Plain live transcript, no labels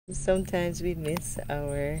Sometimes we miss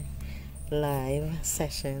our live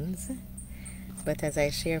sessions, but as I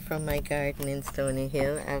share from my garden in Stony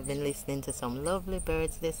Hill, I've been listening to some lovely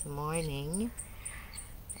birds this morning,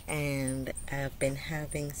 and I've been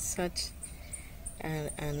having such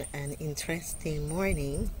an interesting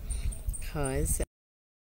morning because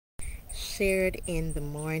shared in the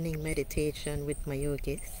morning meditation with my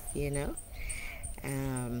yogis,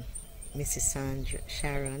 Mrs.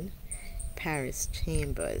 Sharon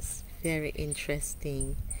Parris-Chambers. Very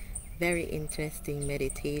interesting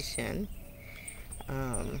meditation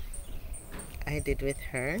I did with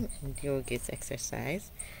her. And yoga's exercise.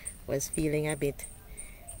 Was feeling a bit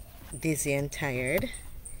dizzy and tired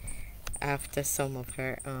after some of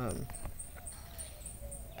her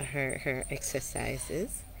her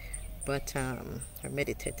exercises, but her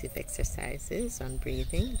meditative exercises on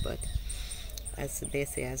breathing. But as they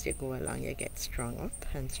say, as you go along, you get strong up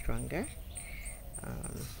and stronger.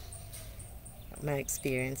 My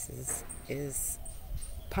experience is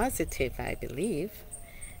positive, I believe,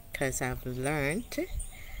 because I've learned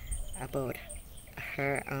about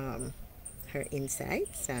her her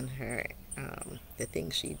insights and her the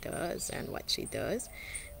things she does and what she does,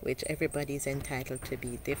 which everybody's entitled to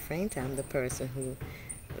be different. I'm the person who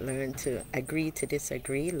learned to agree to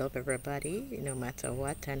disagree, love everybody, no matter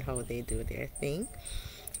what and how they do their thing.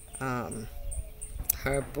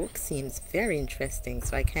 Her book seems very interesting,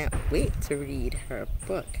 so I can't wait to read her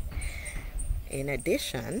book. In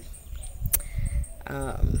addition,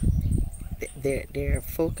 their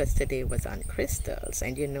focus today was on crystals,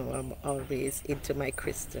 and I'm always into my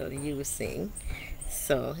crystal using,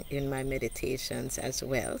 so in my meditations as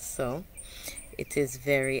well. So it is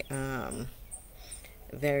very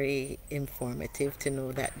very informative to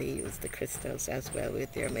know that they use the crystals as well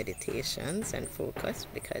with their meditations and focus,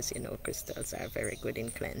 because crystals are very good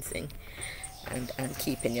in cleansing and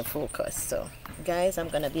keeping your focus. So guys, I'm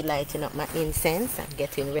gonna be lighting up my incense and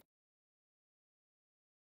getting ready.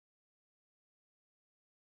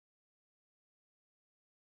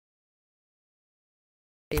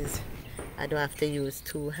 I don't have to use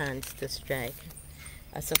two hands to strike.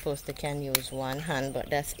 I suppose they can use one hand, but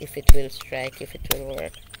that's if it will strike, if it will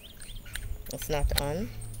work. It's not on.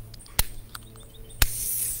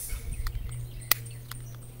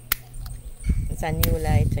 It's a new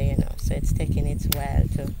lighter, so it's taking its while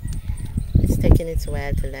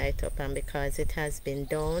to light up, and because it has been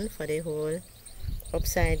down for the whole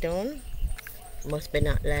upside down, must be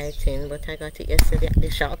not lighting. But I got it yesterday at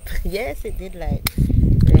the shop. Yes, it did light.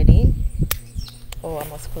 Ready? Oh, I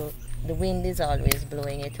must go. The wind is always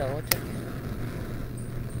blowing it out.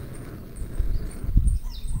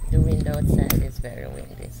 The wind outside is very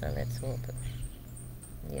windy, so let's hope.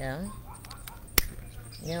 Yeah.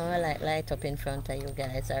 I like light up in front of you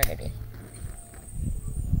guys already.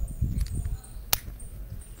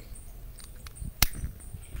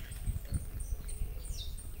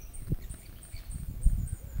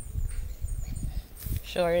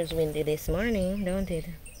 Sure is windy this morning, don't it?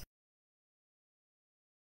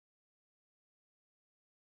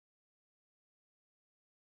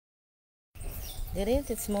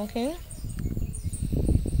 It's smoking?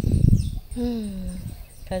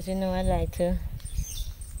 Because I like to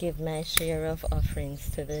give my share of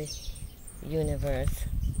offerings to the universe,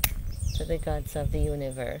 to the gods of the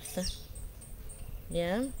universe.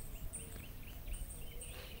 Yeah?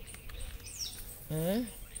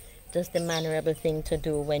 Just the mannerable thing to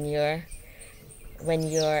do when you're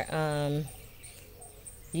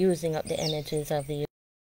using up the energies of the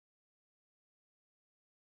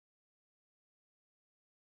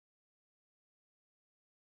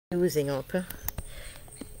using up.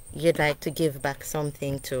 You'd like to give back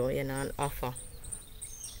something to, and offer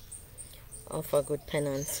good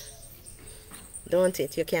penance, don't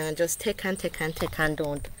it? You can't just take and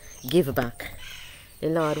don't give back. The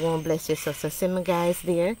Lord won't bless you. So see my guys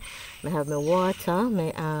there. I have my water,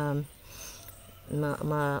 my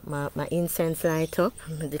incense light up,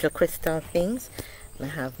 my little crystal things. I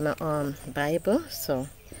have my Bible, so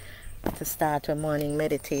to start my morning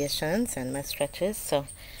meditations and my stretches. So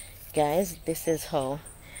guys, this is how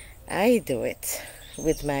I do it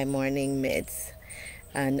with my morning meds,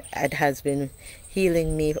 and it has been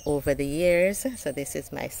healing me over the years. So this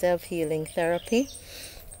is my self-healing therapy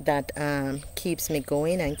that keeps me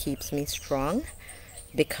going and keeps me strong,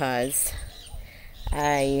 because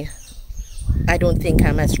I don't think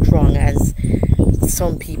I'm as strong as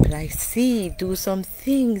some people I see do some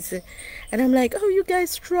things, and I'm like, oh, you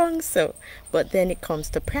guys strong. So but then it comes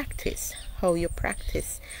to practice, how you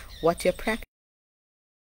practice, what you practice.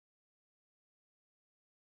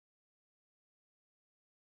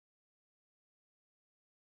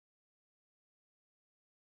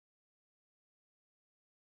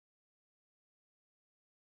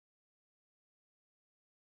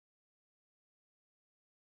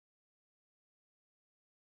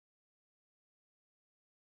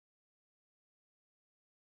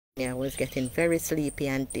 I was getting very sleepy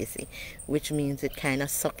and dizzy, which means it kind of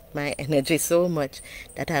sucked my energy so much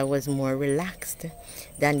that I was more relaxed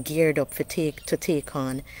than geared up to take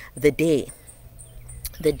on the day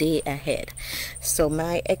ahead. So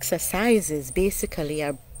my exercises basically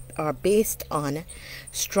are based on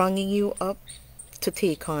stronging you up to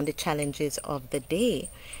take on the challenges of the day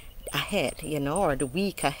ahead, or the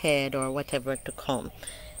week ahead, or whatever to come.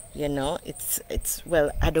 It's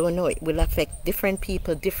well, I don't know, it will affect different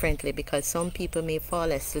people differently, because some people may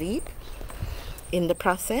fall asleep in the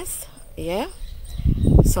process.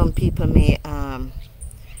 Some people may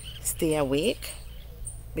stay awake,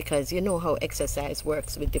 because you know how exercise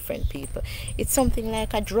works with different people. It's something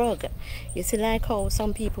like a drug. You see, like how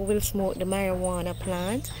some people will smoke the marijuana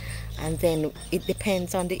plant, and then it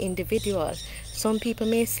depends on the individual. Some people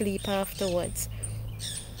may sleep afterwards,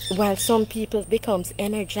 while some people becomes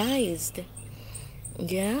energized.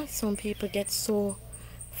 Some people get so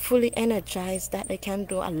fully energized that they can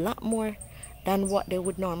do a lot more than what they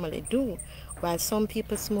would normally do, while some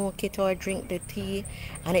people smoke it or drink the tea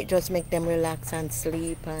and it just make them relax and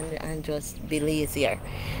sleep and just be lazier.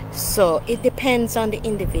 So it depends on the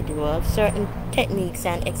individual. Certain techniques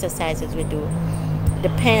and exercises we do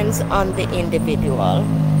depends on the individual.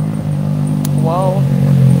 Wow.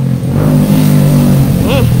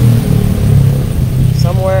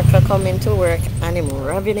 Some worker coming to work and him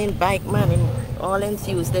rubbing in bike, man, him all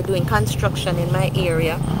enthused. They're doing construction in my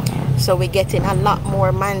area, so we're getting a lot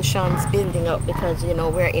more mansions building up, because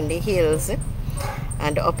we're in the hills,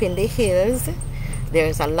 and up in the hills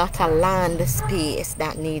there's a lot of land space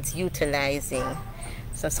that needs utilizing.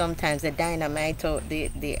 So sometimes they dynamite out the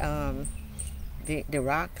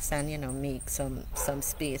rocks and make some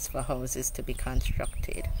space for houses to be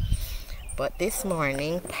constructed. But this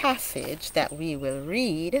morning passage that we will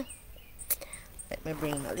read, let me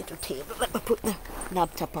bring my little table, let me put the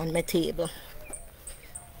laptop on my table.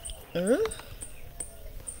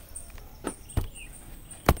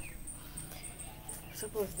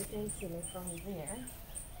 Suppose they can see me from there.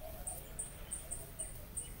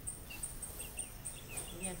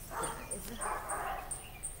 Yes, guys.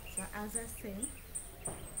 So as I say,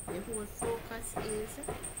 the whole focus is,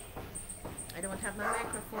 I don't have my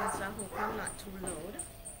microphone, so I hope I'm not too loud.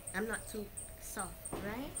 I'm not too soft,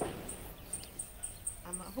 right? I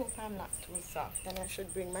hope I'm not too soft. And I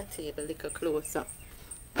should bring my table a little closer.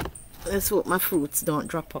 Let's hope my fruits don't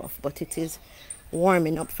drop off. But it is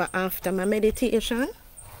warming up for after my meditation.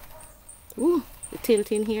 Ooh, the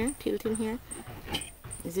tilting here.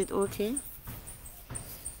 Is it okay?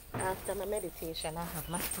 After my meditation, I have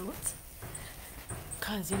my fruits.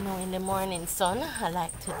 Because in the morning sun, I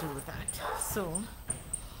like to do that. So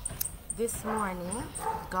this morning,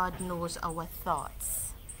 God knows our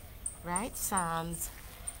thoughts, right? Psalms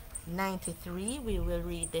 93 we will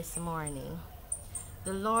read this morning.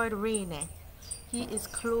 The Lord reigneth, he is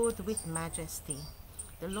clothed with majesty.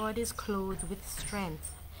 The Lord is clothed with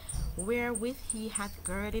strength, wherewith he hath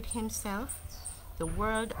girded himself. The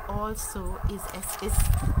world also is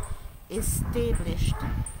established,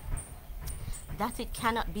 that it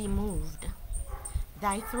cannot be moved.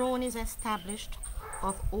 Thy throne is established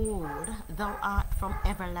of old, thou art from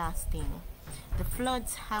everlasting. The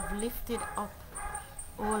floods have lifted up,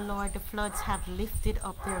 O Lord, the floods have lifted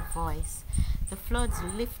up their voice. The floods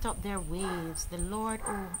lift up their waves. The Lord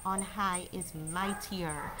on high is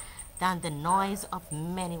mightier than the noise of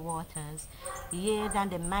many waters, yea, than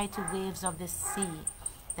the mighty waves of the sea.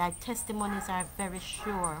 Thy testimonies are very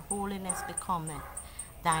sure, holiness becometh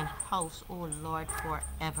thine house, O Lord,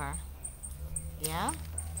 forever.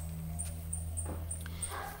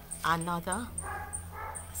 Another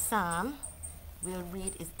psalm we'll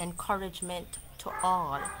read is encouragement to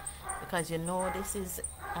all, because this is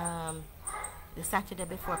the Saturday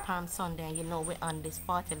before Palm Sunday, and we're on this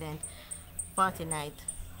 40-night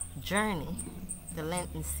journey, the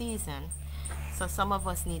Lenten season. So some of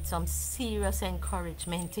us need some serious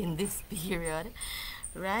encouragement in this period,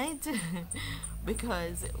 right?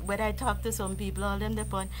 Because when I talk to some people, all them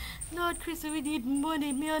depend, Lord Chris, we need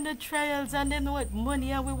money, me on the trials, and then what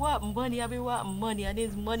money, and we want money, and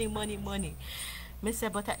it's money. Me say,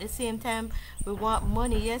 but at the same time, we want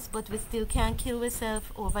money, yes, but we still can't kill ourselves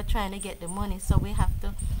over trying to get the money. So we have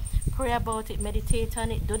to pray about it, meditate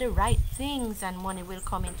on it, do the right things, and money will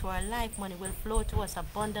come into our life. Money will flow to us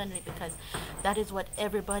abundantly, because that is what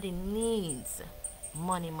everybody needs.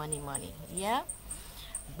 Money. Yeah?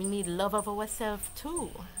 We need love of ourselves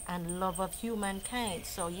too, and love of humankind.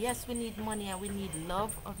 So yes, we need money and we need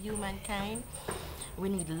love of humankind. We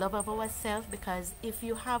need love of ourselves, because if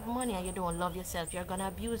you have money and you don't love yourself, you're going to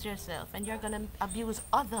abuse yourself and you're going to abuse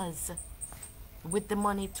others. with the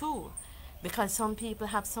money too, because some people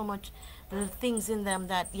have so much things in them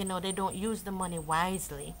that, you know, they don't use the money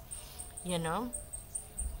wisely, you know.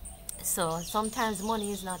 So sometimes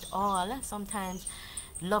money is not all. Sometimes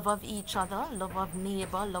love of each other, love of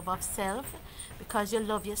neighbor, love of self. Because you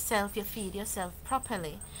love yourself, you feed yourself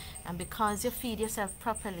properly. And because you feed yourself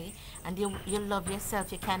properly and you love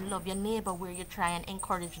yourself, you can love your neighbor, where you try and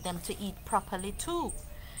encourage them to eat properly too.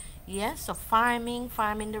 Yes, so farming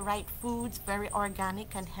the right foods, very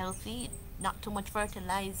organic and healthy, not too much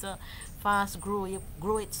fertilizer, fast grow. You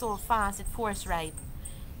grow it so fast, it force ripe.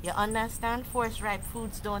 You understand? Force ripe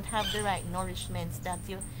foods don't have the right nourishments that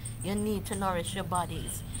you need to nourish your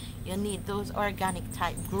bodies. You need those organic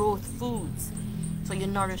type growth foods, so you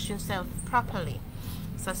nourish yourself properly.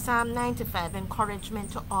 So Psalm 95,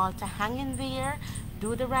 encouragement to all to hang in there,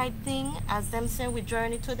 do the right thing. As them say, we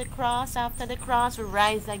journey to the cross. After the cross, we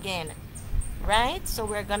rise again. Right? So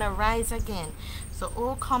we're going to rise again. So,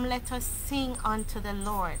 oh, come, let us sing unto the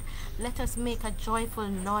Lord. Let us make a joyful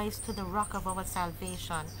noise to the rock of our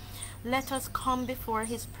salvation. Let us come before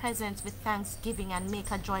his presence with thanksgiving and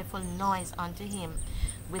make a joyful noise unto him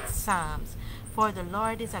with psalms. For the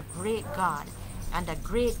Lord is a great God and a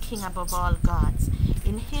great King above all gods.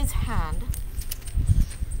 In his hand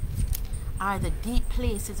are the deep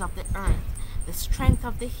places of the earth. The strength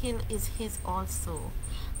of the hill is his also.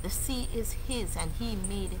 The sea is his, and he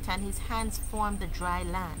made it, and his hands formed the dry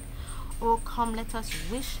land. Oh, come, let us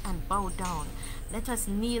wish and bow down. Let us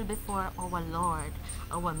kneel before our Lord,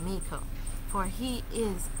 our Maker. For he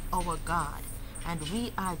is our God, and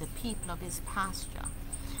we are the people of his pasture,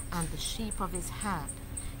 and the sheep of his hand.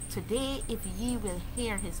 Today, if ye will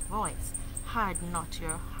hear his voice, harden not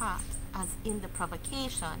your heart, as in the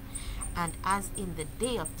provocation, and as in the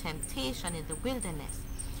day of temptation in the wilderness,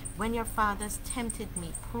 when your fathers tempted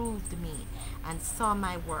me, proved me, and saw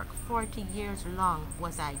my work. 40 years long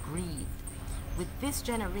was I grieved with this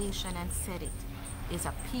generation, and said, it is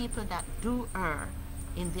a people that do err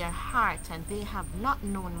in their heart, and they have not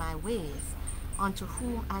known my ways, unto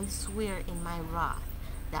whom I swear in my wrath,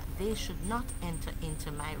 that they should not enter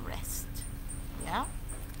into my rest. Yeah?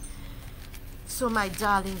 So my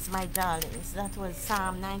darlings, that was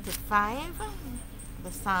Psalm 95,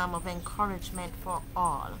 the Psalm of encouragement for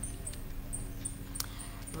all.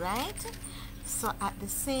 Right? So at the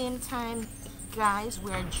same time, guys,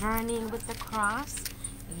 we're journeying with the cross.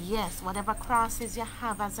 Yes, whatever crosses you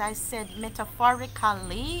have, as I said,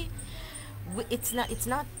 metaphorically, it's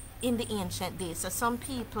not in the ancient days. So some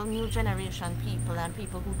people, new generation people, and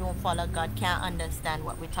people who don't follow God can't understand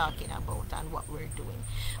what we're talking about and what we're doing.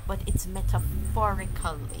 But it's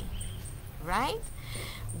metaphorically, right?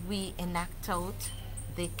 We enact out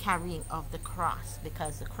the carrying of the cross,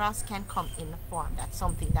 because the cross can come in a form that's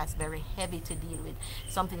something that's very heavy to deal with,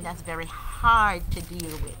 something that's very hard to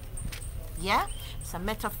deal with. Yeah? So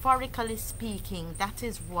metaphorically speaking, that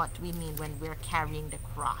is what we mean when we're carrying the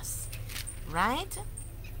cross, right?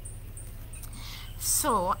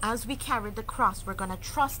 So as we carry the cross, we're going to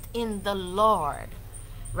trust in the Lord,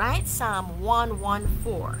 right? Psalm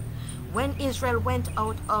 114. When Israel went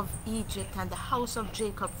out of Egypt, and the house of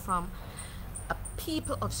Jacob from a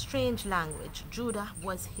people of strange language, Judah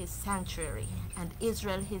was his sanctuary, and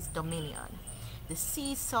Israel his dominion. The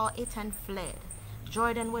sea saw it and fled.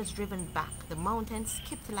 Jordan was driven back. The mountains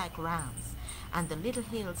skipped like rams, and the little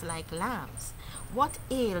hills like lambs. What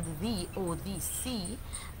ailed thee, O thee sea,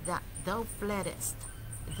 that thou fleddest?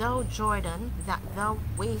 Thou Jordan, that thou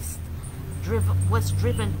was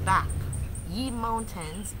driven back? Ye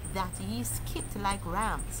mountains, that ye skipped like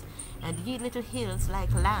rams, and ye little hills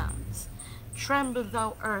like lambs. Tremble,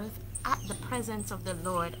 thou earth, at the presence of the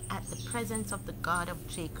Lord, at the presence of the God of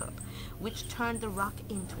Jacob, which turned the rock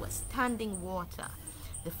into a standing water,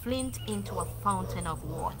 the flint into a fountain of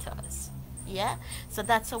waters. Yeah? So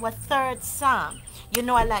that's our third psalm. You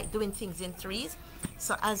know I like doing things in threes.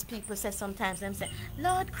 So as people say sometimes, them say,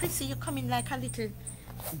 Lord Chrissy, you coming like a little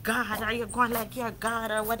God, or you're going like you're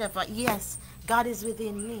God or whatever. Yes, God is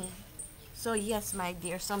within me. So yes, my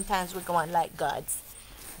dear, sometimes we're going like gods,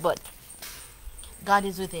 but God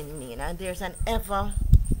is within me, and there's an ever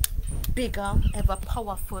bigger, ever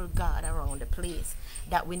powerful God around the place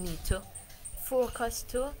that we need to focus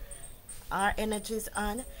to our energies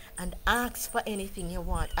on, and ask for anything you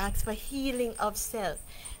want. Ask for healing of self.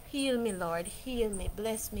 Heal me, Lord, heal me,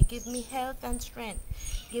 bless me, give me health and strength.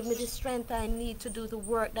 Give me the strength I need to do the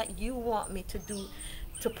work that you want me to do,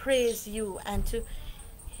 to praise you and to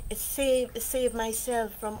save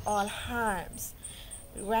myself from all harms,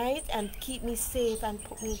 right? And keep me safe and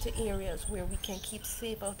put me into areas where we can keep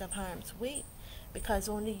safe out of harm's way. because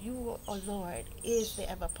only you, oh Lord, is the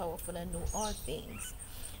ever powerful and know all things.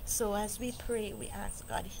 So as we pray, we ask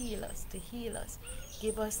God, heal us, to heal us,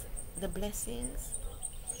 give us the blessings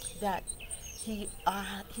that he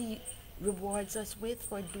rewards us with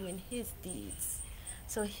for doing his deeds.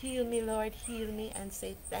 So heal me, Lord, heal me, and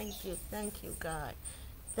say thank you, God.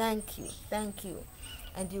 Thank you.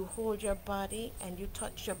 And you hold your body and you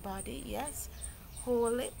touch your body, yes?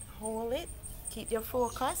 Hold it. Keep your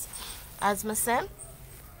focus. As I said,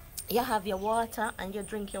 you have your water and you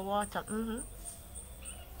drink your water.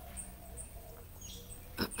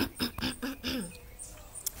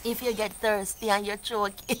 If you get thirsty and you're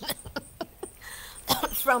choking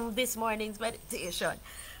from this morning's meditation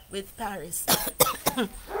with Paris.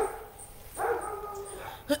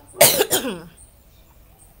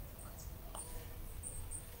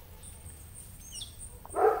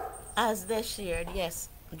 As they shared, yes,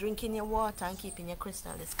 drinking your water and keeping your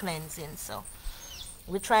crystal is cleansing. So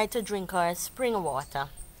we try to drink our spring water.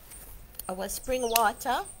 Our spring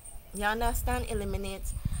water, you understand,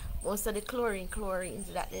 eliminates most of the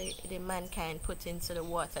chlorines that the mankind put into the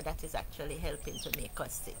water that is actually helping to make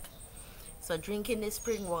us sick. So drinking the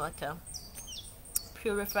spring water,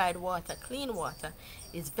 purified water, clean water,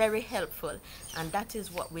 is very helpful, and that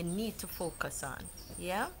is what we need to focus on.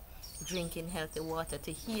 Yeah, drinking healthy water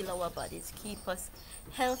to heal our bodies, keep us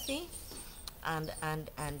healthy, and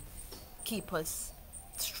keep us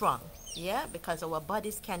strong. Yeah, because our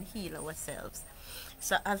bodies can heal ourselves.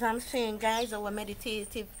 So as I'm saying, guys, our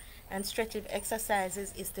meditative and stretching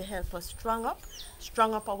exercises is to help us strong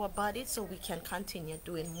up our body so we can continue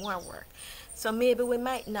doing more work. So maybe we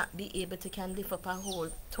might not be able to can lift up a whole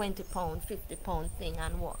 20-pound, 50-pound thing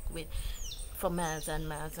and walk with for miles and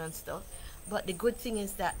miles and stuff. But the good thing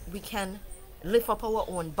is that we can lift up our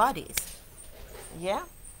own bodies. Yeah?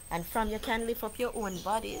 And from you can lift up your own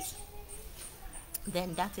bodies,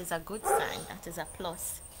 then that is a good sign. That is a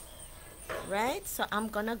plus. Right? So I'm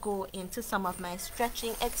gonna go into some of my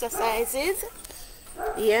stretching exercises.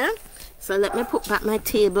 Yeah? So let me put back my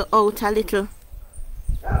table out a little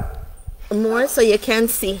more so you can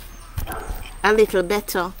see a little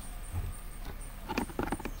better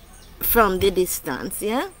from the distance.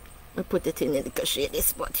 Yeah? I'll put it in a little shady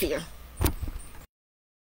spot here.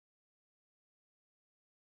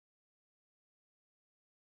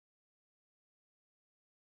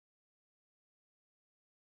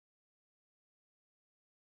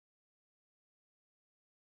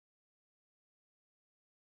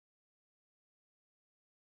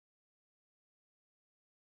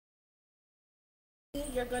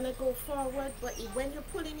 You're gonna go forward, but when you're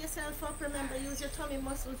pulling yourself up, remember, use your tummy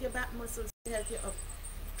muscles, your back muscles to help you up.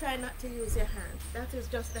 Try not to use your hands. That is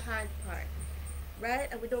just the hard part, right?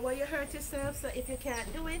 And we don't want you to hurt yourself, so if you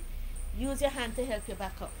can't do it, use your hand to help you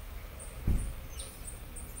back up.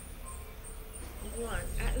 1,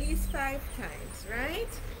 at least 5 times, right?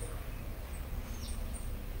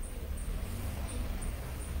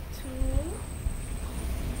 2,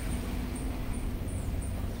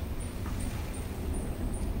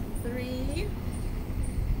 3,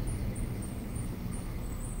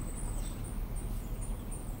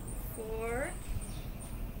 4,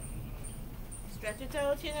 stretch it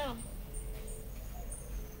out, you know.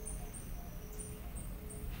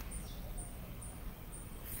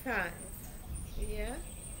 5, yeah?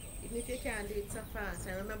 Even if you can't do it so fast,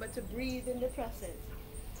 and remember to breathe in the process.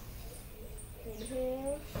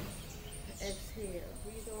 Inhale, exhale.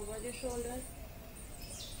 Breathe over the shoulders.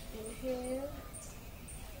 Inhale,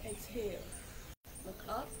 exhale. Look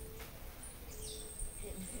up.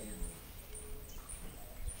 Inhale.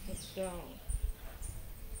 Look down.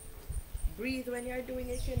 Breathe when you're doing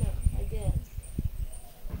it, you know. Again.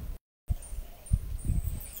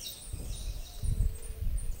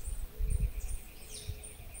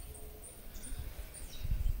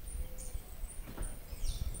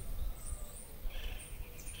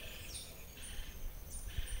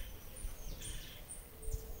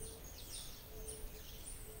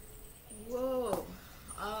 Whoa.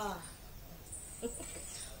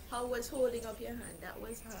 How was holding up your hand? That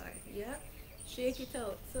was hard. Yeah? Shake it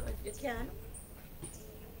out. So if you can,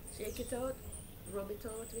 shake it out. Rub it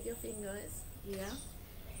out with your fingers. Yeah?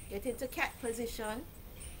 Get into cat position.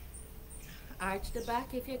 Arch the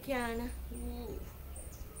back if you can. Ooh.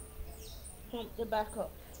 Pump the back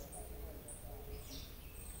up.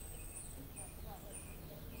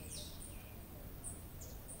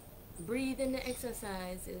 Breathe in the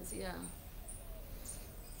exercises, yeah.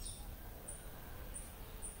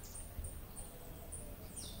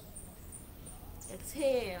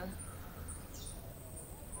 Exhale.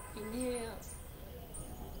 Inhale.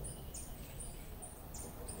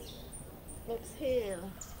 Look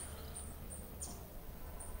Exhale.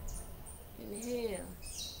 Inhale.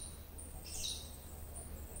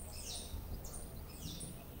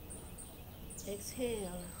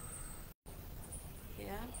 Exhale. Yeah.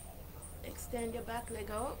 Extend your back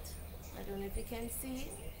leg out. I don't know if you can see.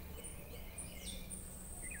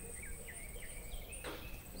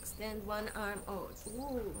 Extend one arm out.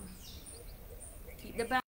 Ooh. Keep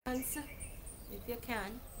the balance if you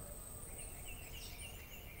can.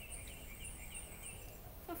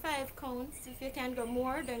 For 5 counts. If you can go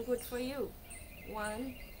more, then good for you.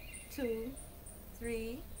 1, 2,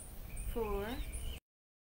 3, 4.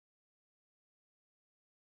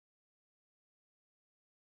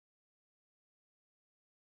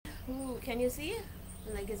 Ooh, can you see?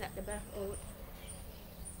 The leg is at the back out.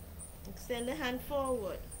 Extend the hand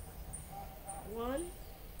forward. 1,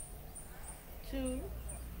 2,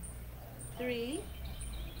 3,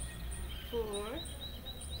 4,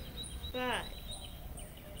 5.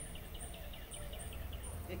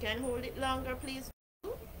 You can hold it longer, please.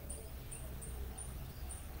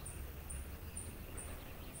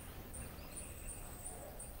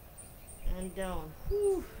 And down.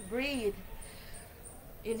 Whew. Breathe.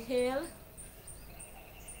 Inhale.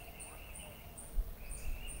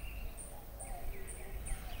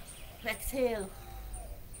 Exhale.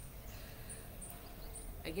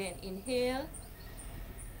 Again, inhale.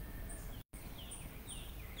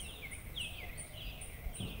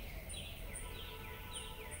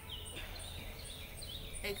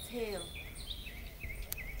 Exhale.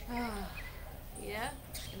 Yeah,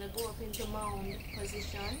 gonna go up into mound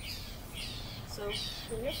position. So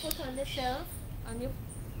put your foot on the shelf, on your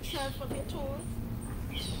shelf of your toes.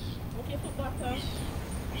 Put your foot back up.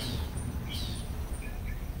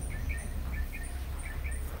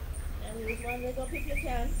 And lift one leg up if you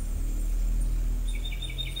can.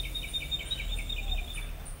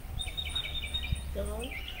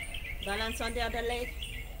 Down. Balance on the other leg.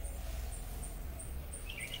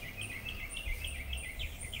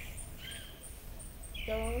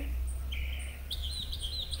 Down.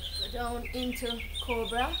 Go down into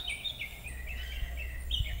cobra.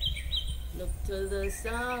 Look to the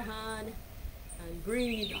sun and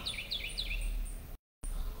breathe.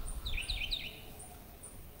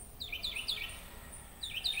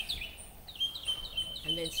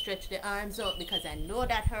 And then stretch the arms out because I know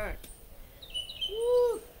that hurt.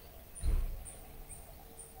 Woo.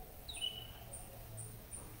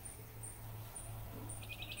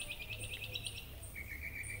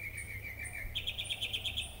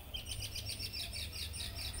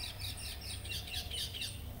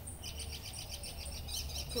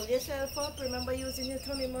 Pull yourself up. Remember using your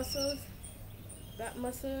tummy muscles, back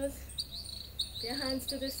muscles. Your hands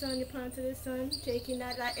to the sun, your palm to the sun. Taking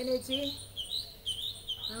that energy.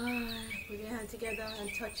 Put your hand together and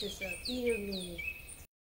touch yourself. Feel me.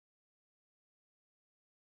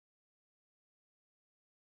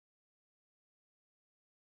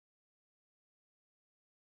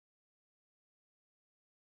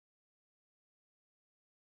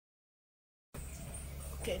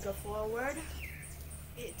 Okay, go forward.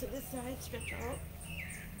 Eight to the side, stretch out.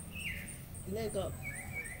 Leg up.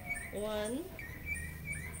 1,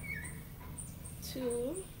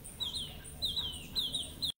 2,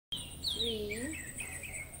 3,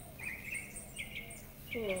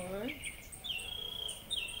 4,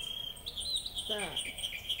 5.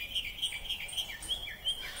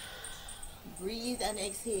 Breathe and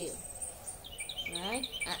exhale. Right?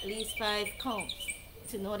 At least 5 counts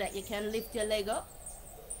to know that you can lift your leg up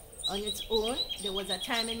on its own. There was a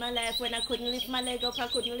time in my life when I couldn't lift my leg up, I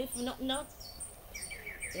couldn't lift nothing up.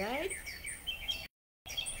 Right?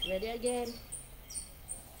 Ready again.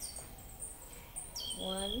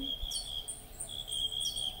 1,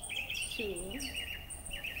 2,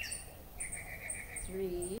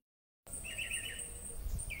 3,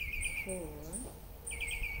 4,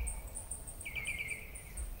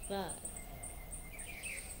 5.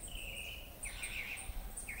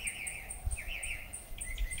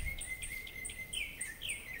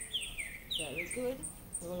 Very good.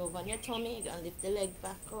 Roll over on your tummy. You're gonna lift the leg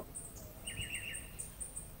back up.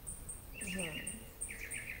 1,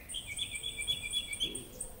 2,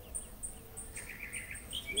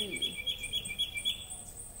 3,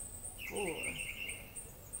 4,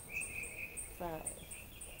 5.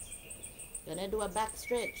 Gonna do a back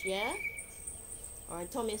stretch, yeah? Or a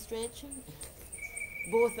tummy stretch.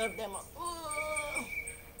 Both of them are.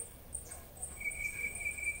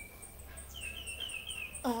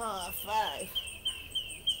 5.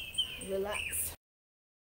 Relax.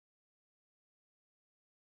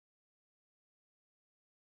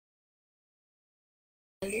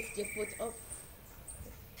 Lift your foot up.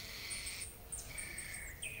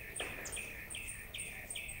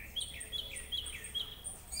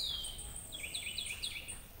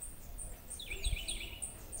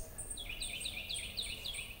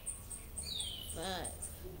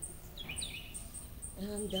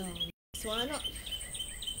 down. This one up.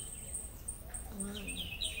 1,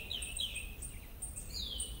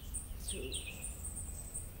 2,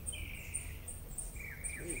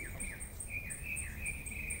 3,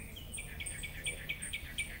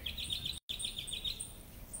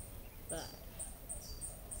 5.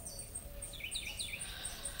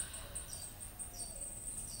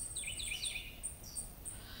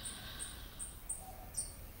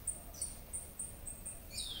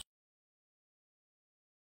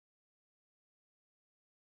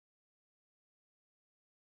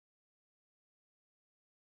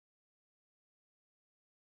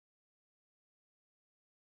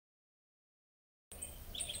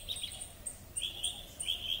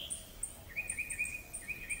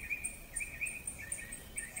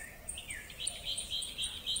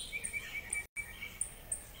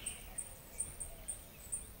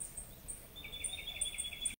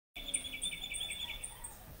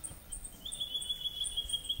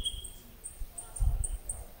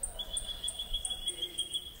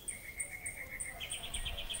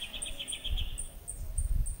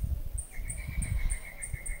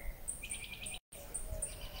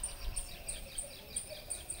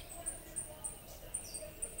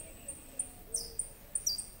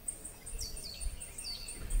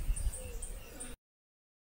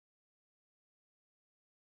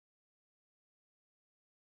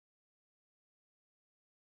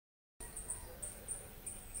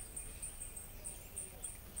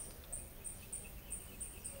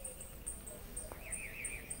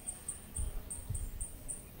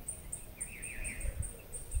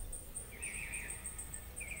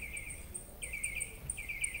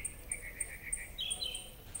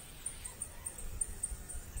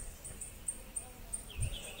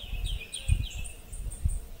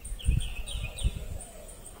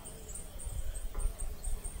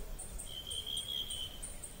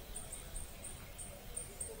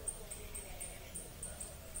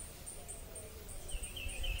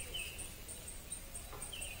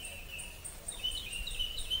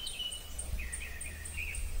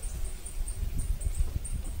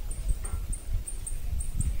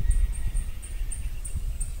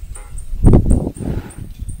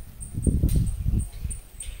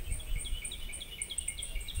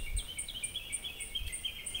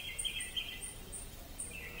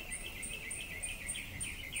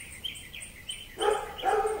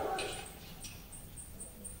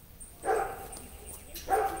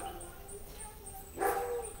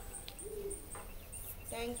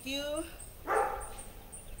 Thank you.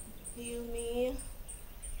 Heal me.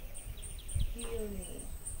 Heal me.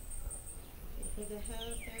 Give me the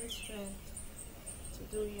health and strength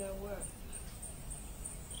to do your work.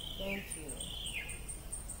 Thank you.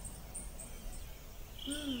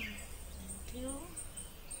 Thank you.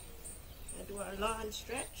 I do a long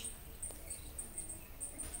stretch.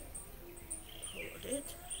 Hold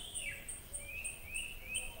it.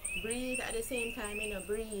 Breathe at the same time,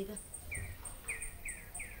 breathe.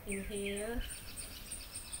 Inhale,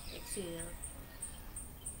 exhale.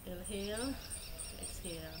 Inhale,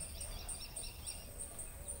 exhale.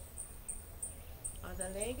 Other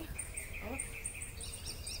leg, up,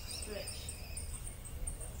 stretch.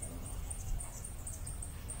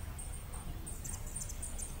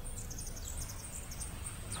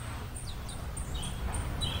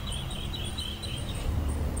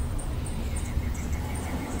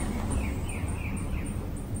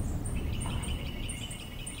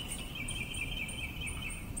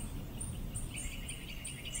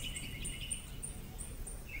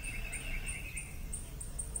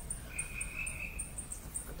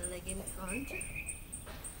 In front,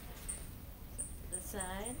 the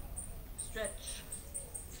side, stretch.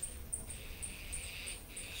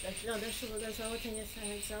 Stretch down the shoulders out and your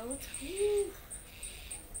sides out. Woo.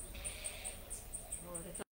 Hold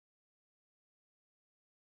it up.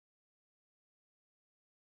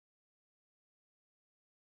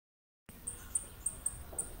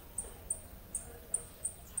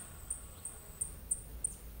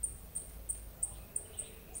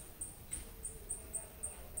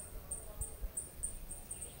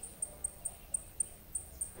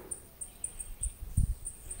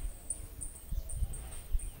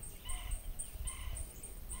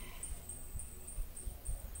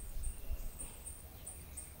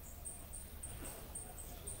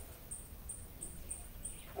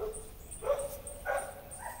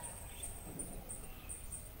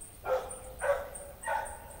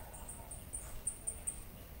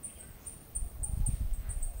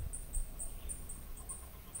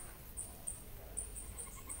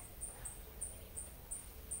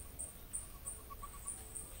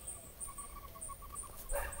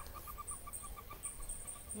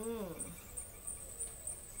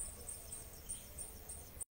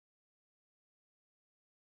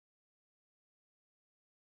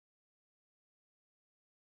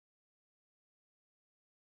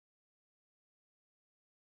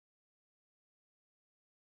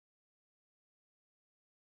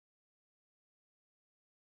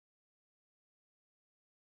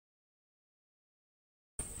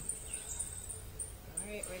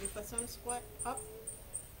 for some squat up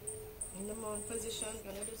in the mount position.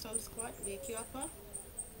 Gonna do some squat, wake you up,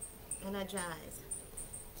 energize.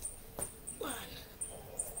 1.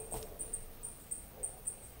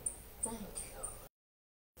 Thank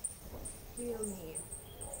you. Feel me.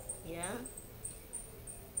 Yeah.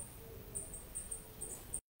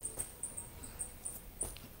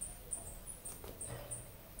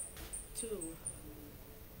 2.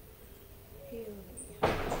 Feel me.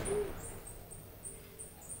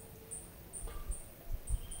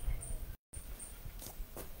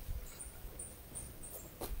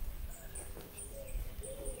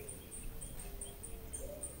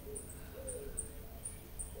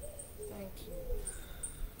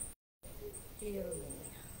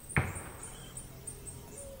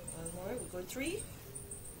 3.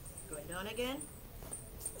 Going down again.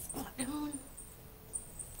 Squat down.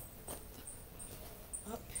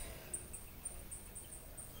 Up.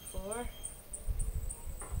 4.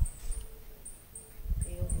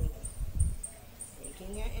 Feel me.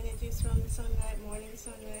 Taking your energies from the sunlight, morning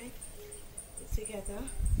sunlight. Put together.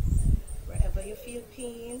 Wherever you feel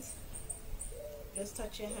pains, just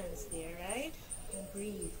touch your hands there, right? And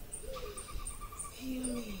breathe. Feel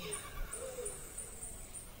me.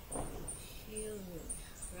 Heal me,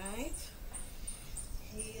 right?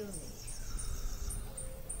 Heal me.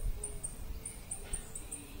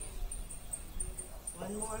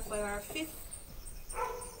 One more for our 5th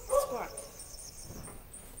squat.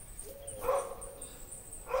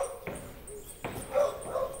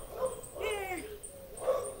 There,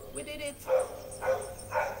 we did it.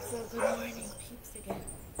 So good morning, peeps again.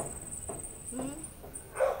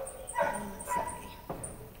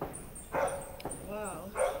 Wow.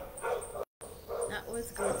 That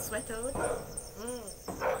was good. Sweat out.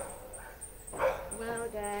 Well,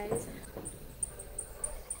 guys,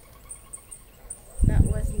 that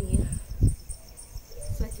was me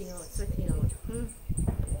sweating out.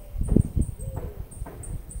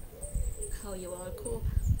 How you all cope?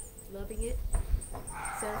 Loving it?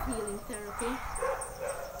 Self-healing therapy.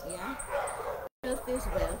 Yeah. Health is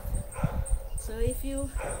wealth. So if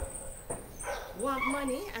you want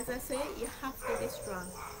money, as I say, you have to be strong.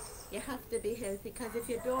 You have to be healthy, because if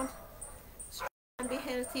you don't be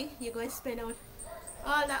healthy, you're going to spend out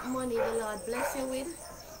all that money the Lord bless you with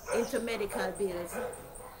into medical bills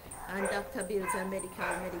and doctor bills and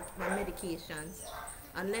medications,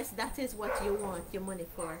 unless that is what you want your money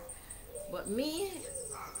for. But me,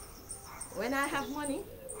 when I have money,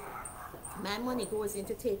 my money goes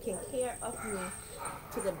into taking care of me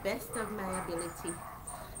to the best of my ability.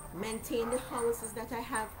 Maintain the houses that I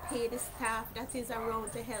have, pay the staff that is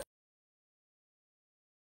around to help.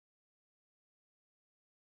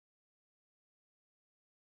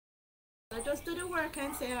 I just do the work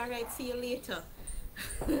and say, all right, see you later.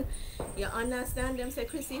 You understand? Them say,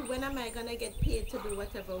 Chrissy, when am I gonna get paid to do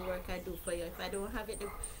whatever work I do for you? If I don't have it, the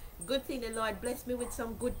good thing, the Lord bless me with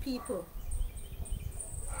some good people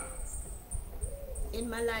in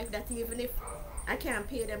my life that even if I can't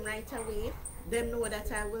pay them right away, them know that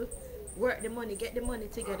I will work the money, get the money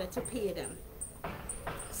together to pay them.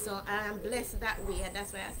 So I am blessed that way, and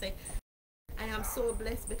that's why I say I am so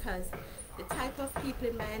blessed, because the type of people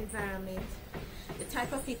in my environment, the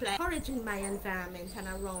type of people I encourage in my environment and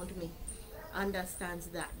around me understands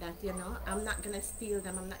that you know, I'm not gonna steal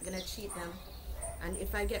them, I'm not gonna cheat them, and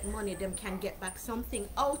if I get money, them can get back something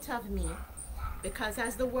out of me, because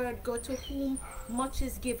as the word go, to whom much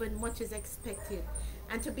is given, much is expected.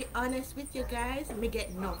 And to be honest with you guys, me get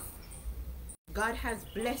enough. God has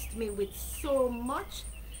blessed me with so much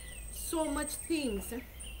things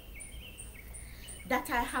that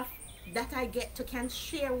I get to can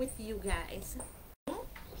share with you guys.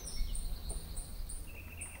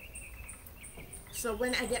 So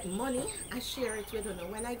when I get money, I share it with you.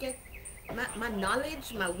 When I get my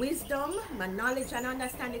knowledge, my wisdom, my knowledge and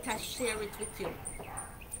understanding, I share it with you.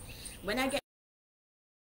 When I get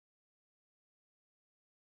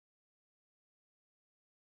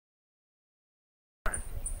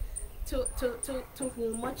to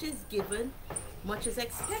whom much is given, much is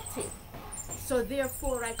expected. So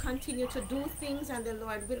therefore I continue to do things, and the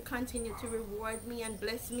Lord will continue to reward me and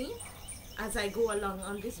bless me as I go along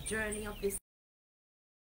on this journey of this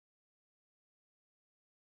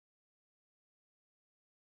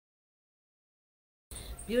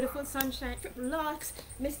beautiful sunshine. Locks,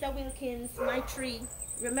 Mr. Wilkins, my tree.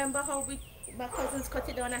 Remember how my cousins cut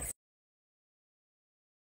it down?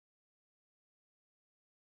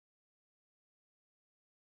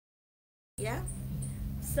 Yeah.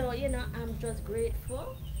 So, you know, I'm just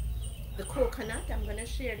grateful. the coconut. I'm gonna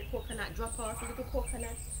share the coconut, drop off a little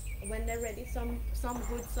coconut when they're ready. Some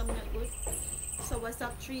good, some not good. So what's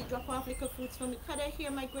up tree, drop off little fruits for me. Could I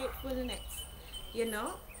hear my gratefulness? You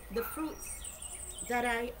know, the fruits that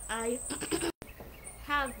I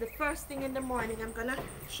have the first thing in the morning. I'm gonna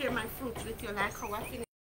share my fruits with you, like how I finish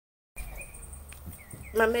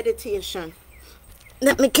my meditation.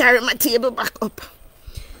 Let me carry my table back up,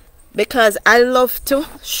 because I love to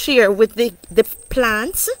share with the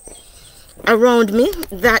plants around me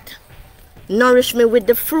that nourish me with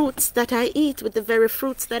the fruits that I eat, with the very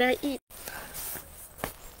fruits that I eat.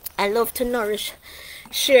 I love to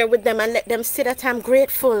share with them and let them see that I'm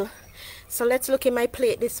grateful. So let's look at my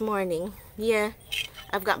plate this morning. Yeah,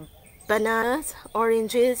 I've got bananas,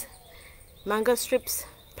 oranges, mango strips,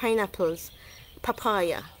 pineapples,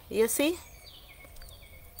 papaya. You see?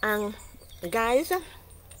 And guys,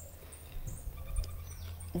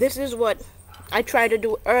 this is what I try to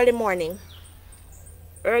do early morning.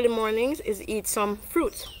 Early mornings is eat some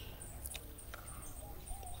fruits.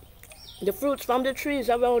 The fruits from the trees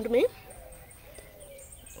around me.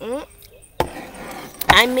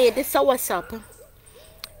 I made the soursop.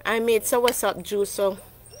 I made soursop juice, so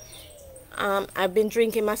I've been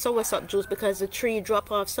drinking my soursop juice because the tree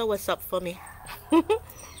dropped off soursop for me.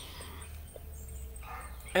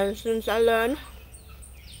 And since I learned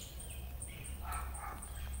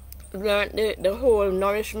the whole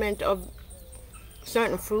nourishment of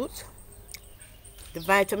certain fruits, the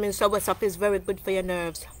vitamin soursop is very good for your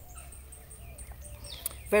nerves.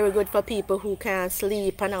 Very good for people who can't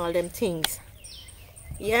sleep and all them things.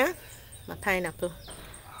 Yeah, my pineapple.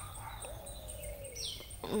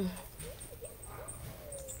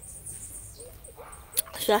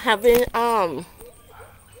 So having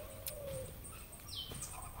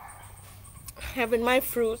my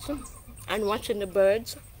fruits and watching the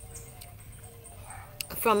birds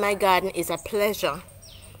from my garden is a pleasure.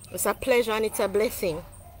 It's a pleasure and it's a blessing.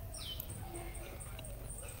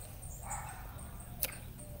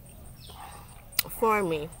 For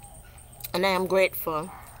me, and I am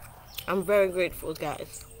grateful. I'm very grateful,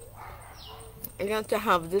 guys. I want to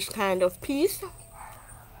have this kind of peace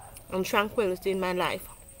and tranquility in my life.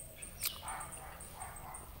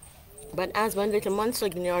 But as one little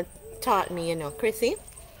Monsignor taught me, you know, Chrissy,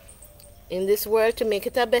 in this world, to make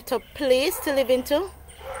it a better place to live into,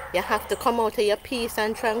 you have to come out of your peace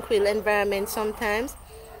and tranquil environment sometimes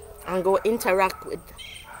and go interact with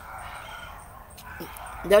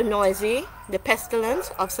the noisy, the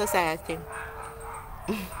pestilence of society,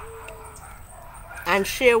 and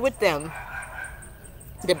share with them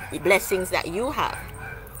the blessings that you have.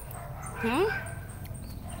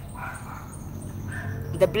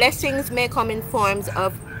 The blessings may come in forms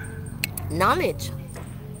of knowledge,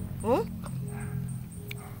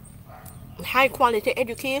 high quality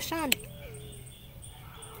education.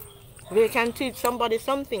 We can teach somebody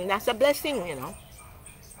something. That's a blessing, you know.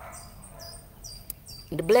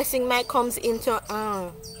 The blessing might comes into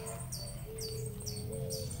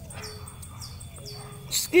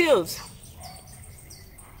skills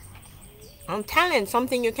and talent,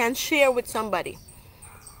 something you can share with somebody.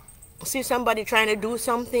 See somebody trying to do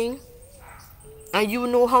something and you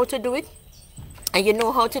know how to do it, and you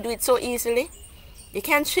know how to do it so easily. You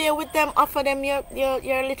can share with them, offer them your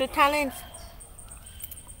little talents.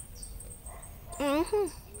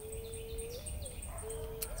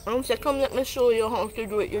 And say, come let me show you how to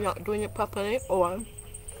do it. You're not doing it properly. Or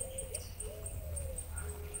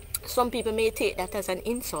some people may take that as an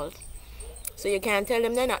insult. So you can't tell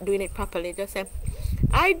them they're not doing it properly. Just say,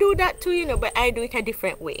 I do that too, you know, but I do it a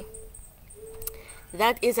different way.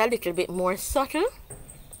 That is a little bit more subtle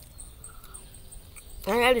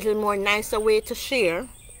and a little more nicer way to share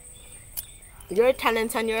your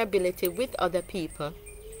talents and your ability with other people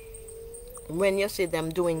when you see them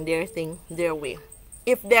doing their thing their way.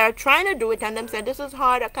 If they're trying to do it and them say, this is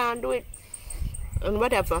hard, I can't do it, and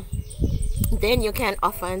whatever, then you can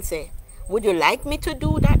offer and say, would you like me to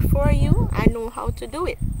do that for you? I know how to do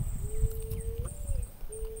it.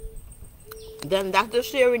 Then that is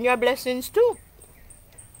sharing your blessings too.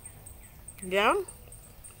 Yeah.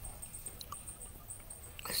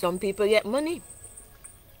 Some people get money.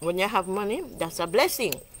 When you have money, that's a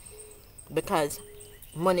blessing, because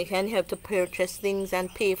money can help to purchase things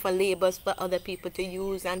and pay for labors for other people to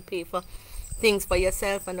use and pay for things for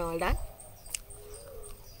yourself and all that,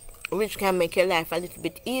 which can make your life a little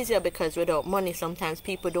bit easier, because without money sometimes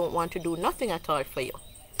people don't want to do nothing at all for you.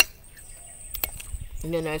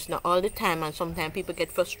 You know, it's not all the time, and sometimes people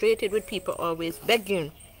get frustrated with people always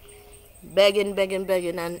begging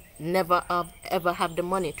and never ever have the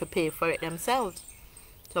money to pay for it themselves.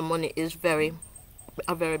 So money is very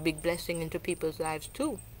a very big blessing into people's lives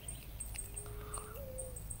too.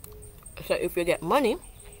 So if you get money,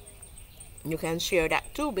 you can share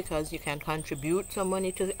that too, because you can contribute some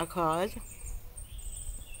money to a cause,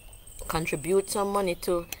 contribute some money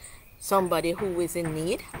to somebody who is in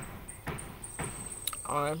need,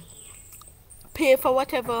 or pay for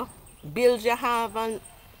whatever bills you have and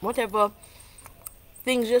whatever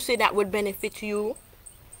things you see that would benefit you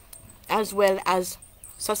as well as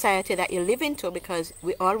society that you live into, because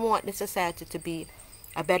we all want the society to be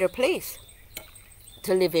a better place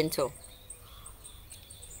to live into.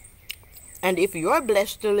 And if you're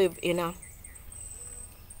blessed to live in a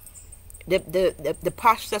the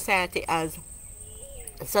posh society as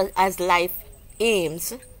life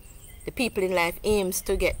aims, the people in life aims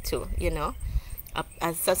to get to,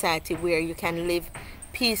 a society where you can live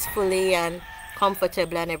peacefully and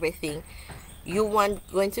comfortable and everything. You want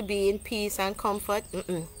going to be in peace and comfort,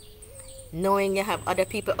 knowing you have other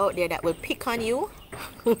people out there that will pick on you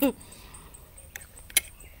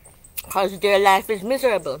because their life is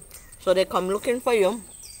miserable. So they come looking for you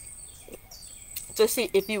to see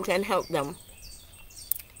if you can help them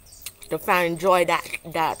to find joy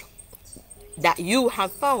that you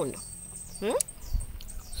have found.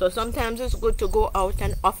 So sometimes it's good to go out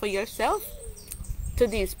and offer yourself to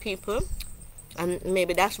these people. And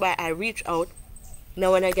maybe that's why I reach out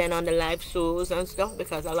now and again on the live shows and stuff,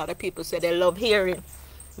 because a lot of people say they love hearing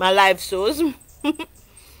my live shows.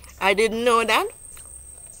 I didn't know that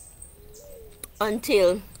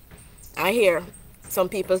until I hear some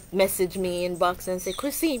people message me inbox and say,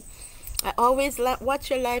 Chrissy, I always watch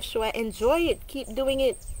your live show. I enjoy it. Keep doing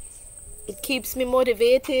it. It keeps me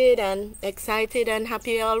motivated and excited and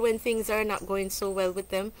happy all when things are not going so well with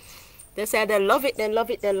them. They say they love it, they love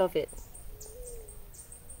it, they love it.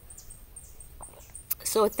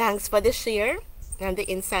 So thanks for the share and the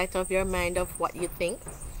insight of your mind of what you think.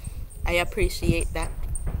 I appreciate that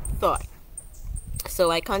thought.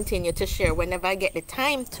 So I continue to share whenever I get the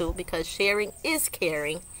time to, because sharing is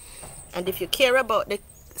caring. And if you care about the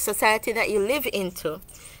society that you live into,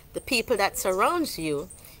 the people that surrounds you,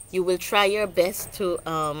 you will try your best to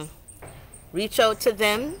reach out to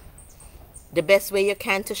them the best way you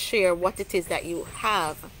can to share what it is that you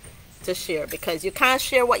have to share, because you can't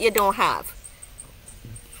share what you don't have.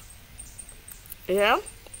 Yeah?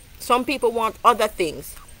 Some people want other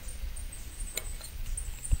things.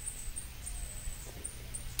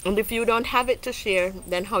 And if you don't have it to share,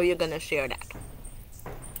 then how are you going to share that?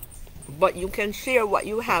 But you can share what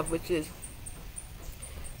you have, which is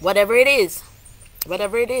whatever it is.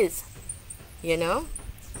 Whatever it is. Because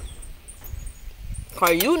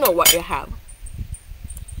you know what you have.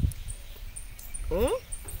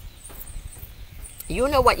 You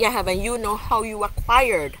know what you have, and you know how you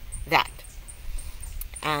acquired that.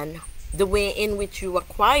 And the way in which you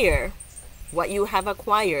acquire what you have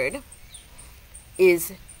acquired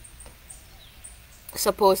is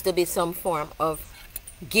supposed to be some form of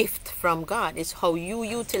gift from God. It's how you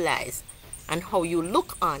utilize and how you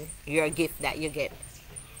look on your gift that you get.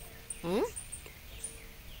 And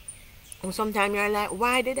sometimes you're like,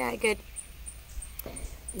 why did I get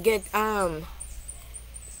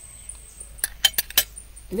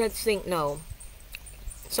let's think now,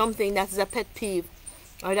 something that's a pet peeve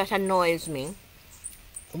or that annoys me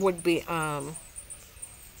would be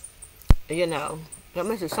let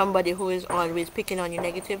me say, somebody who is always picking on you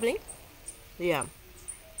negatively. Yeah,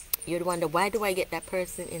 you'd wonder, why do I get that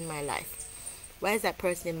person in my life? Why is that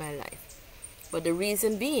person in my life? But the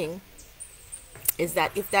reason being is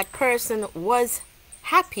that if that person was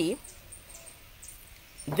happy,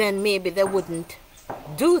 then maybe they wouldn't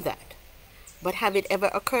do that. But have it ever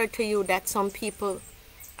occurred to you that some people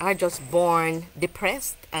are just born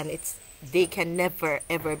depressed and they can never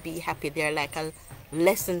ever be happy? They're like a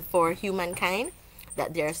lesson for humankind,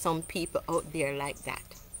 that there are some people out there like that.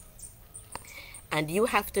 And you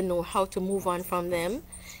have to know how to move on from them.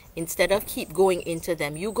 Instead of keep going into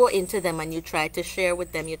them, you go into them and you try to share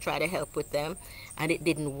with them, you try to help with them, and it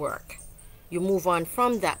didn't work. You move on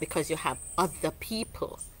from that because you have other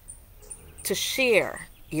people to share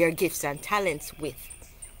your gifts and talents with.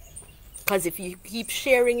 Because if you keep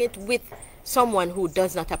sharing it with someone who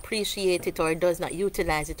does not appreciate it or does not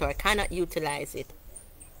utilize it or cannot utilize it,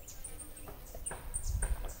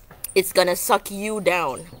 it's going to suck you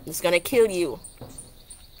down. It's going to kill you.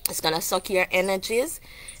 It's going to suck your energies.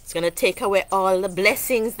 It's going to take away all the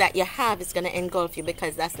blessings that you have. It's going to engulf you,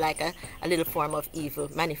 because that's like a little form of evil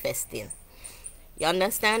manifesting. You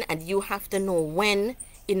understand? And you have to know when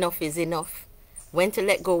enough is enough. When to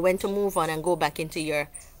let go, when to move on and go back into your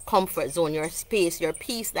comfort zone, your space, your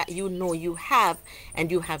peace that you know you have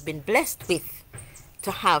and you have been blessed with.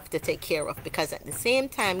 to have to take care of, because at the same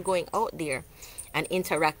time going out there and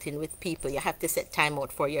interacting with people, you have to set time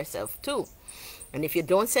out for yourself too. And if you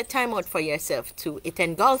don't set time out for yourself too, it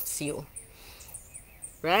engulfs you,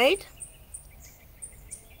 right?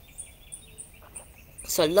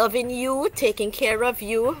 So loving you, taking care of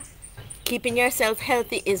you, keeping yourself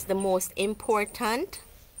healthy is the most important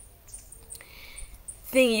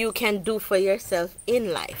thing you can do for yourself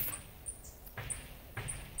in life.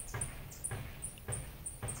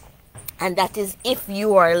 And that is if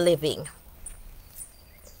you are living.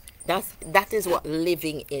 That is what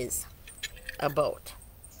living is about.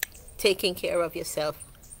 Taking care of yourself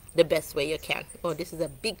the best way you can. Oh, this is a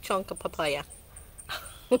big chunk of papaya.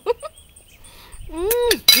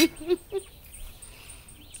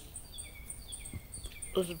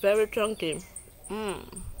 It's very chunky.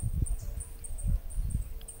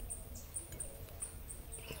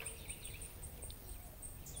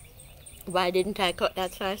 Why didn't I cut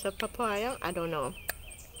that slice of papaya? I don't know.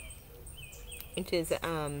 It is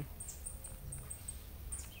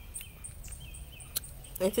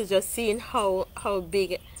just seeing how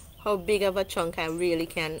big of a chunk I really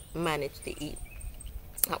can manage to eat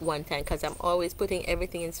at one time, because I'm always putting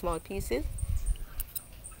everything in small pieces.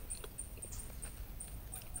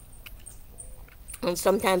 And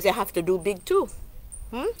sometimes you have to do big too.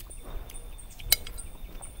 And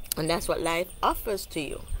that's what life offers to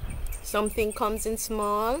you. Something comes in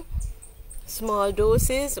small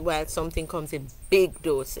doses, while something comes in big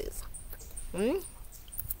doses. You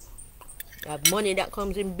have money that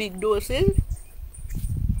comes in big doses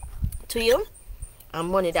to you, and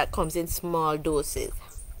money that comes in small doses.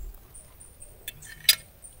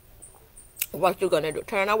 What you gonna do?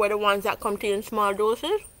 Turn away the ones that come to you in small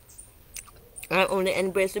doses and only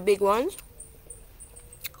embrace the big ones?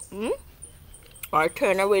 Or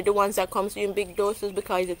turn away the ones that comes to you in big doses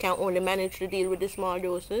because you can only manage to deal with the small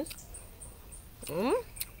doses?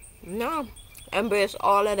 No. Embrace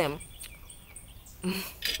all of them.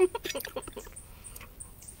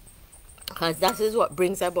 Because that is what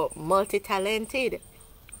brings about multi-talented.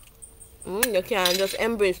 You can't just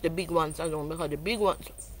embrace the big ones alone, because the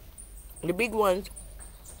big ones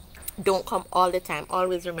don't come all the time.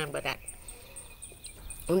 Always remember that.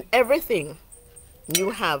 In everything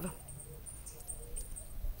you have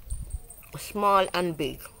small and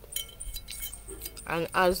big. And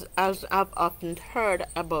as I've often heard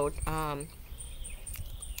about,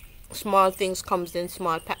 small things comes in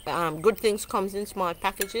small good things comes in small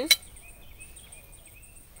packages.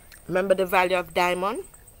 Remember the value of diamond?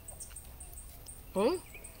 The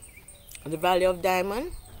value of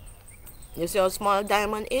diamond. You see how small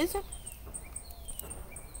diamond is?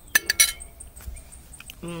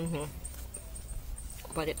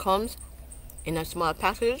 But it comes in a small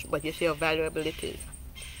package, but you see how valuable it is.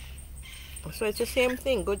 So it's the same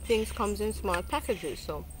thing. Good things comes in small packages.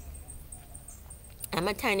 So I'm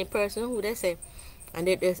a tiny person, who they say, and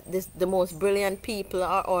the most brilliant people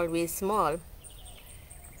are always small.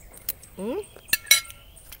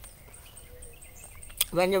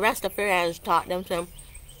 When the Rastafarians taught them, so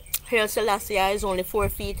Haile Selassie is only 4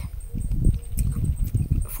 feet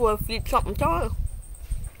something tall.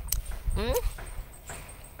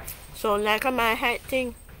 So like a my height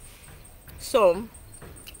thing. So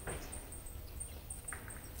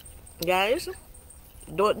guys,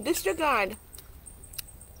 don't disregard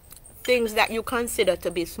things that you consider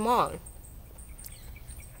to be small.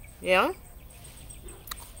 Yeah?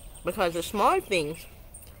 Because the small things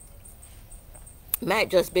might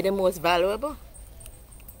just be the most valuable.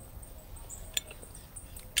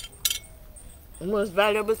 The most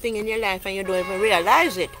valuable thing in your life, and you don't even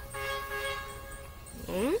realize it.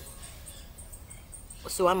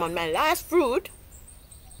 So I'm on my last fruit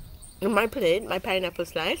in my plate, my pineapple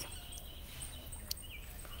slice.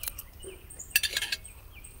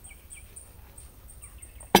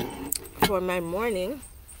 For my morning,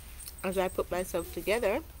 as I put myself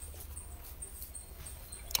together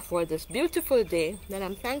for this beautiful day that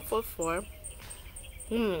I'm thankful for.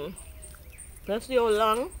 Let's see how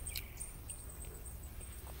long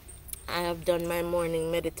I have done my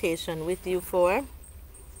morning meditation with you for,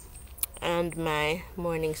 and my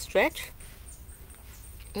morning stretch.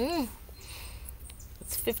 It's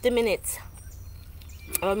 50 minutes,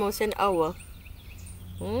 almost an hour.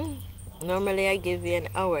 Normally I give you an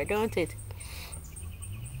hour, don't it?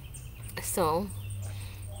 So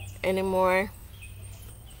any more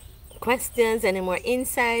questions, any more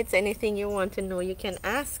insights, anything you want to know, you can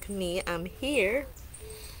ask me. I'm here.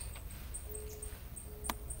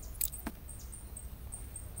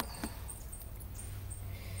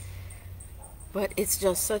 But it's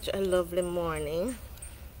just such a lovely morning.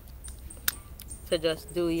 to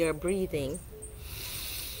just do your breathing.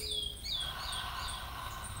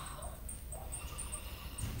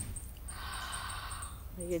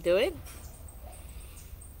 You do it?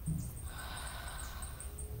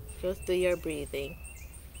 Just do your breathing.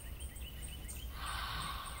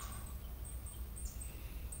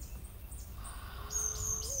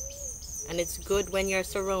 And it's good when you're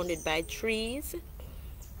surrounded by trees,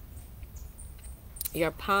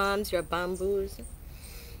 your palms, your bamboos,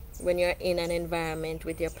 when you're in an environment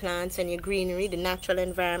with your plants and your greenery, the natural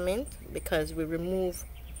environment, because we remove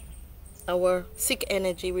our sick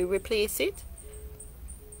energy, we replace it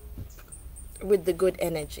with the good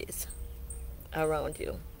energies around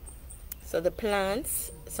you. So the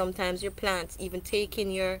plants, sometimes your plants even take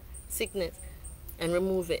in your sickness and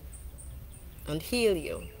remove it and heal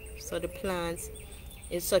you. So the plants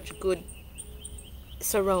is such good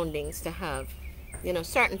surroundings to have, you know,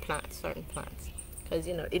 certain plants, because,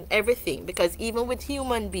 you know, in everything, because even with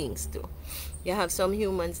human beings too, you have some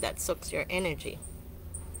humans that sucks your energy.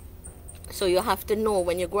 So you have to know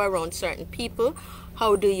when you go around certain people,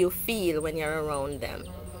 how do you feel when you're around them?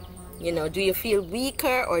 You know, do you feel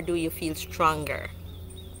weaker or do you feel stronger?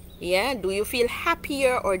 Yeah, do you feel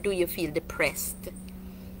happier or do you feel depressed?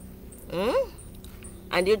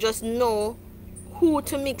 And you just know who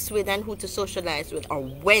to mix with and who to socialize with, or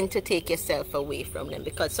when to take yourself away from them,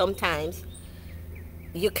 because sometimes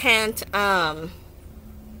you can't,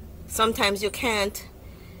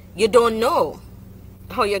 you don't know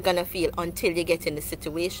how you're gonna feel until you get in the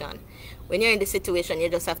situation. When you're in the situation, you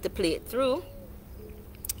just have to play it through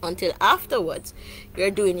until afterwards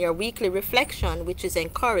you're doing your weekly reflection, which is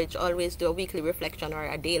encouraged. Always do a weekly reflection or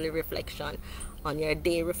a daily reflection on your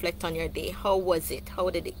day. Reflect on your day. How was it? How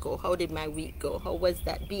did it go? How did my week go? How was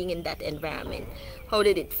that being in that environment? How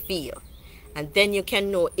did it feel? And then you can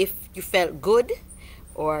know if you felt good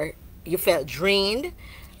or you felt drained,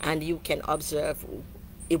 and you can observe,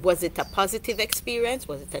 was it a positive experience?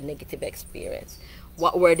 Was it a negative experience?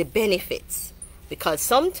 What were the benefits? Because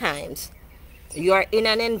sometimes you are in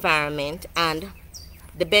an environment and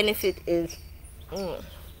the benefit is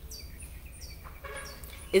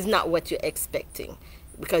not what you're expecting,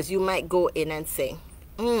 because you might go in and say,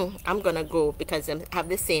 I'm gonna go, because I have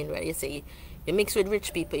this saying where you say, you mix with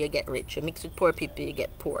rich people, you get rich. You mix with poor people, you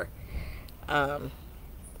get poor.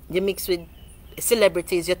 You mix with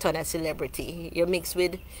celebrities, you turn a celebrity. You mix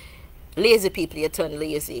with lazy people, you turn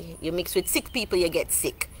lazy. You mix with sick people, you get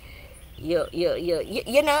sick. You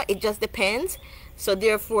know, it just depends. So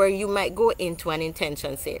therefore, you might go into an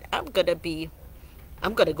intention saying, I'm gonna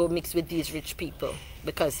go mix with these rich people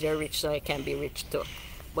because they're rich, so I can be rich too.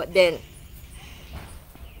 But then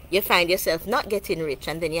you find yourself not getting rich,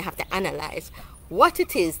 and then you have to analyze what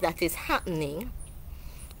it is that is happening,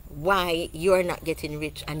 why you're not getting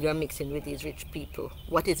rich and you're mixing with these rich people.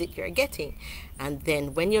 What is it you're getting? And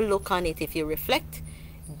then when you look on it, if you reflect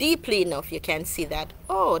deeply enough, you can see that,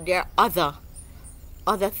 oh, there are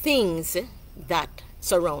other things that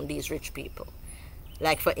surround these rich people.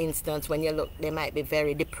 Like, for instance, when you look, they might be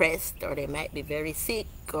very depressed, or they might be very sick,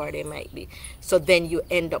 or they might be, so then you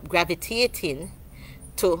end up gravitating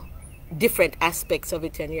to different aspects of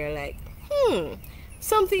it, and you're like,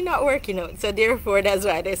 something not working out. So therefore, that's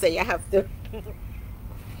why they say you have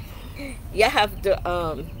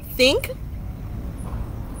to think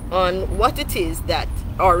on what it is that,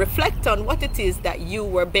 or reflect on what it is that you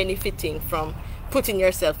were benefiting from putting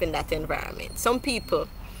yourself in that environment. Some people,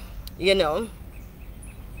 you know,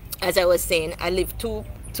 as I was saying, I live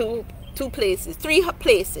three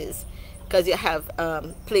places, because you have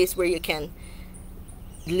place where you can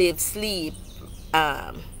live, sleep,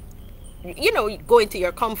 you know, go into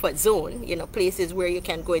your comfort zone, you know, places where you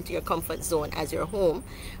can go into your comfort zone as your home,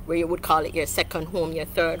 where you would call it your second home, your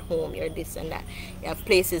third home, your this and that. You have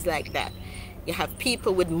places like that. You have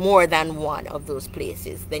people with more than one of those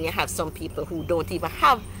places. Then you have some people who don't even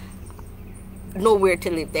have nowhere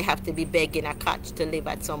to live. They have to be begging a cot to live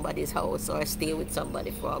at somebody's house or stay with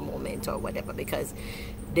somebody for a moment or whatever, because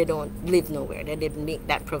they don't live nowhere. They didn't make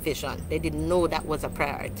that provision. They didn't know that was a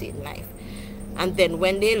priority in life. And then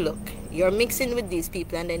when they look, you're mixing with these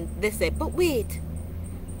people, and then they say, but wait,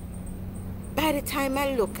 by the time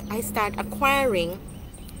I look, I start acquiring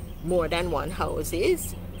more than one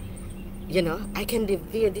houses. You know, I can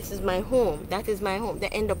live there. This is my home. That is my home. They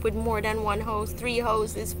end up with more than one house, 3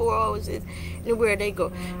 houses, 4 houses, and where they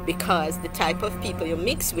go. Because the type of people you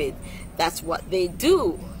mix with, that's what they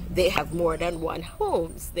do. They have more than one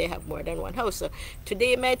homes. They have more than one house. So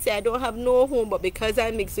today you might say, I don't have no home, but because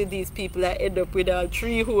I mix with these people, I end up with all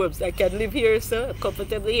 3 homes. I can live here, sir,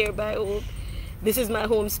 comfortably here, my home. This is my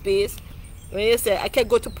home space. When you say, I can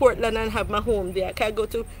go to Portland and have my home there, I can go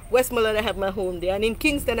to Westmoreland and have my home there, and in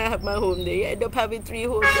Kingston I have my home there, you end up having 3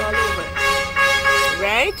 homes all over.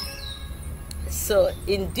 Right? So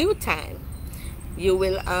in due time, you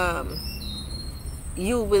will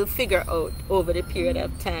figure out over the period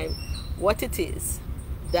of time what it is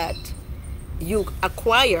that you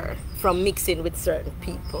acquire from mixing with certain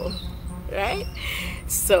people. Right?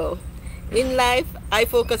 So in life, I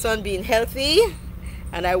focus on being healthy,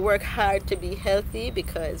 and I work hard to be healthy,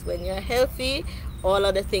 because when you're healthy, all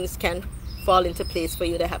other things can fall into place for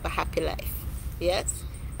you to have a happy life. Yes?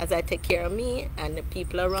 As I take care of me and the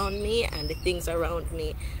people around me and the things around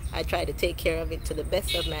me, I try to take care of it to the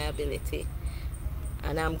best of my ability.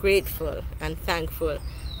 And I'm grateful and thankful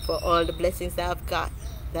for all the blessings that I've got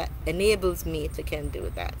that enables me to can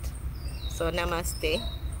do that. So namaste.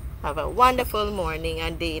 Have a wonderful morning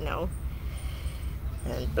and day now.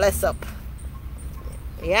 And bless up.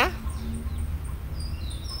 Yeah?